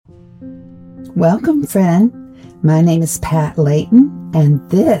Welcome, friend. My name is Pat Layton, and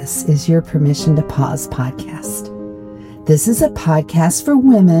this is your Permission to Pause podcast. This is a podcast for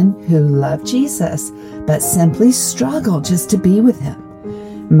women who love Jesus, but simply struggle just to be with Him.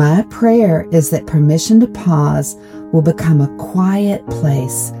 My prayer is that Permission to Pause will become a quiet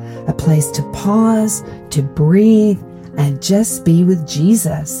place, a place to pause, to breathe, and just be with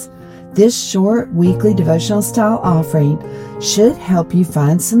Jesus. This short weekly devotional style offering should help you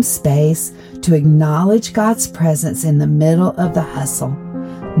find some space to acknowledge God's presence in the middle of the hustle.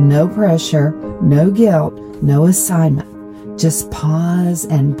 No pressure, no guilt, no assignment. Just pause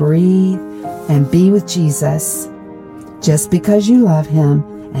and breathe and be with Jesus. Just because you love Him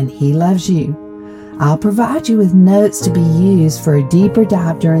and He loves you. I'll provide you with notes to be used for a deeper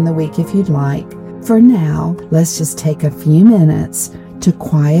dive during the week if you'd like. For now, let's just take a few minutes to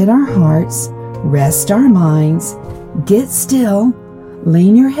quiet our hearts, rest our minds, get still,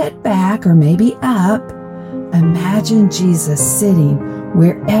 lean your head back or maybe up. Imagine Jesus sitting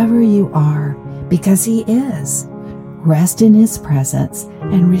wherever you are because He is. Rest in His presence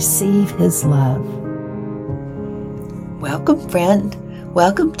and receive His love. Welcome, friend.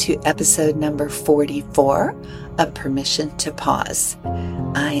 Welcome to episode number 44 of Permission to Pause.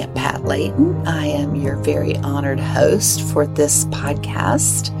 I am Pat Layton. I am your very honored host for this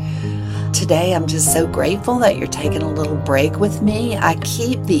podcast. Today, I'm just so grateful that you're taking a little break with me. I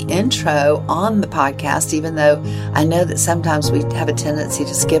keep the intro on the podcast, even though I know that sometimes we have a tendency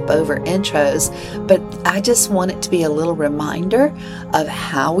to skip over intros, but I just want it to be a little reminder of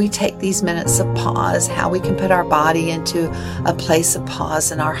how we take these minutes of pause, how we can put our body into a place of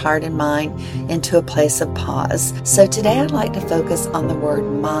pause and our heart and mind into a place of pause. So today, I'd like to focus on the word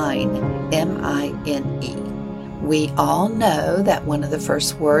mine, M-I-N-E. We all know that one of the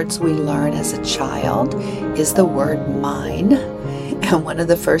first words we learn as a child is the word mine. And one of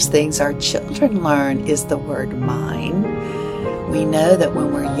the first things our children learn is the word mine. We know that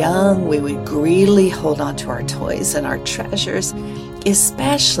when we're young, we would greedily hold on to our toys and our treasures,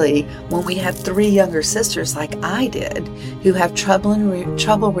 especially when we have 3 younger sisters like I did, who have trouble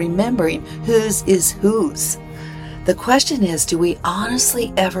remembering whose is whose. The question is, do we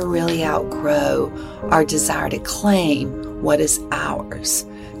honestly ever really outgrow our desire to claim what is ours?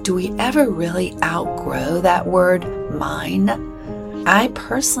 Do we ever really outgrow that word mine? I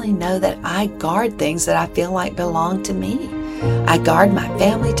personally know that I guard things that I feel like belong to me. I guard my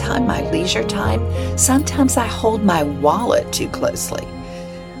family time, my leisure time. Sometimes I hold my wallet too closely.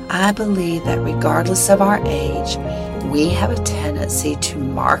 I believe that regardless of our age, we have a tendency to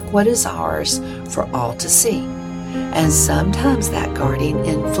mark what is ours for all to see. And sometimes that guarding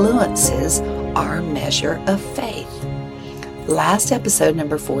influences our measure of faith. Last episode,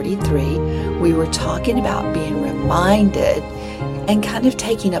 number 43, we were talking about being reminded and kind of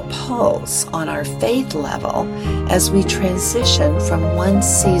taking a pulse on our faith level as we transition from one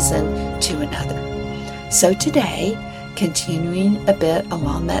season to another. So today, continuing a bit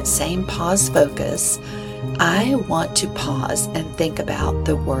along that same pause focus, I want to pause and think about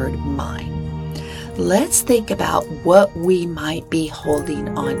the word mine. Let's think about what we might be holding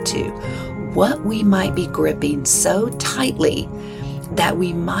on to, what we might be gripping so tightly that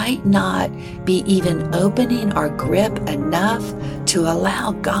we might not be even opening our grip enough to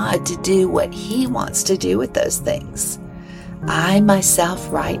allow God to do what He wants to do with those things. I myself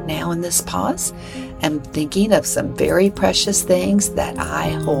right now in this pause am thinking of some very precious things that I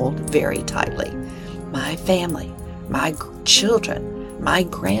hold very tightly. My family, my children, my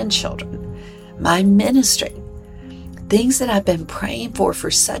grandchildren, my ministry, things that I've been praying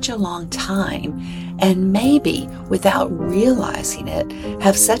for such a long time, and maybe without realizing it,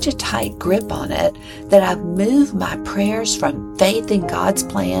 have such a tight grip on it that I've moved my prayers from faith in God's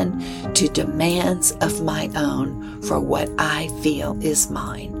plan to demands of my own for what I feel is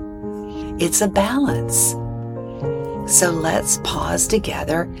mine. It's a balance. So let's pause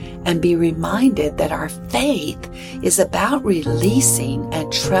together and be reminded that our faith is about releasing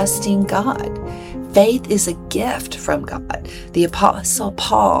and trusting God. Faith is a gift from God. The Apostle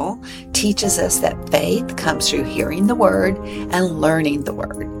Paul teaches us that faith comes through hearing the Word and learning the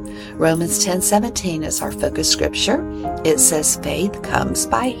Word. Romans 10:17 is our focus scripture. It says faith comes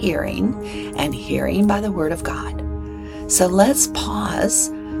by hearing, and hearing by the Word of God. So let's pause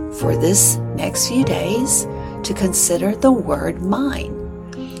for this next few days to consider the word mine.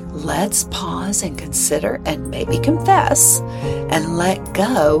 Let's pause and consider and maybe confess and let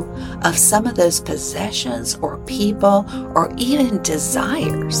go of some of those possessions or people or even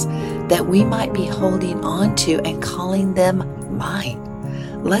desires that we might be holding on to and calling them mine.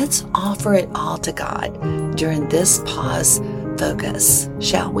 Let's offer it all to God during this pause focus,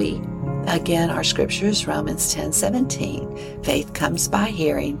 shall we? Again, our scripture is Romans 10:17. Faith comes by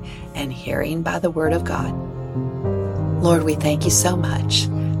hearing, and hearing by the word of God. Lord, we thank you so much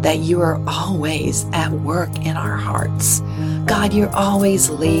that you are always at work in our hearts. God, you're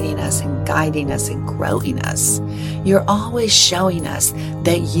always leading us and guiding us and growing us. You're always showing us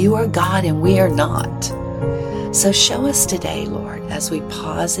that you are God and we are not. So show us today, Lord, as we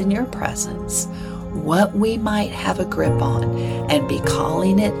pause in your presence, what we might have a grip on and be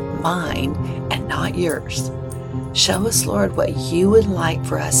calling it mine and not yours. Show us, Lord, what you would like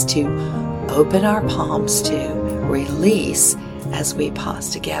for us to open our palms to, release as we pause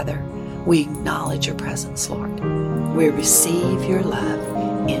together. We acknowledge your presence, Lord. We receive your love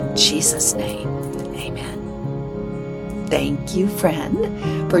in Jesus' name. Amen. Thank you,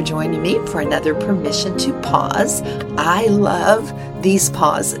 friend, for joining me for another Permission to Pause. I love these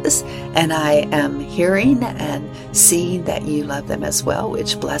pauses, and I am hearing and seeing that you love them as well,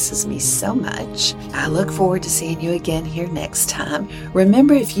 which blesses me so much. I look forward to seeing you again here next time.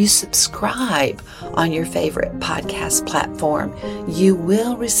 Remember, if you subscribe on your favorite podcast platform, you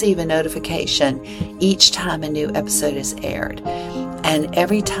will receive a notification each time a new episode is aired. And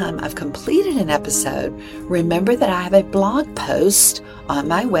every time I've completed an episode, remember that I have a blog post on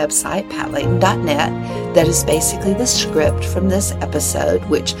my website, patlayton.net, that is basically the script from this episode,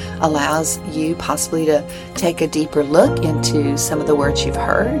 which allows you possibly to take a deeper look into some of the words you've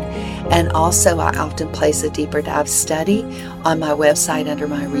heard. And also, I often place a deeper dive study on my website under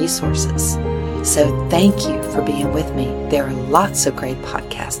my resources. So thank you for being with me. There are lots of great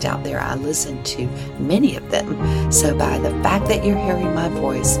podcasts out there. I listen to many of them. So by the fact that you're hearing my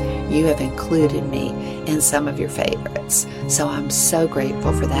voice, you have included me in some of your favorites. So I'm so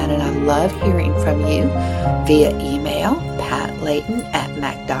grateful for that. And I love hearing from you via email,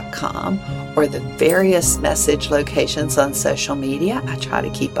 patlayton@mac.com, or the various message locations on social media. I try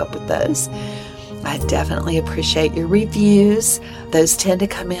to keep up with those. I definitely appreciate your reviews. Those tend to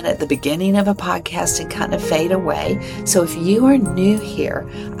come in at the beginning of a podcast and kind of fade away. So if you are new here,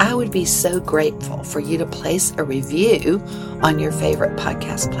 I would be so grateful for you to place a review on your favorite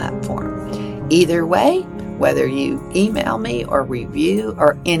podcast platform. Either way, whether you email me or review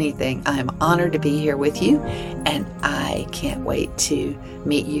or anything, I am honored to be here with you, and I can't wait to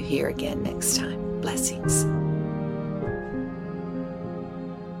meet you here again next time. Blessings.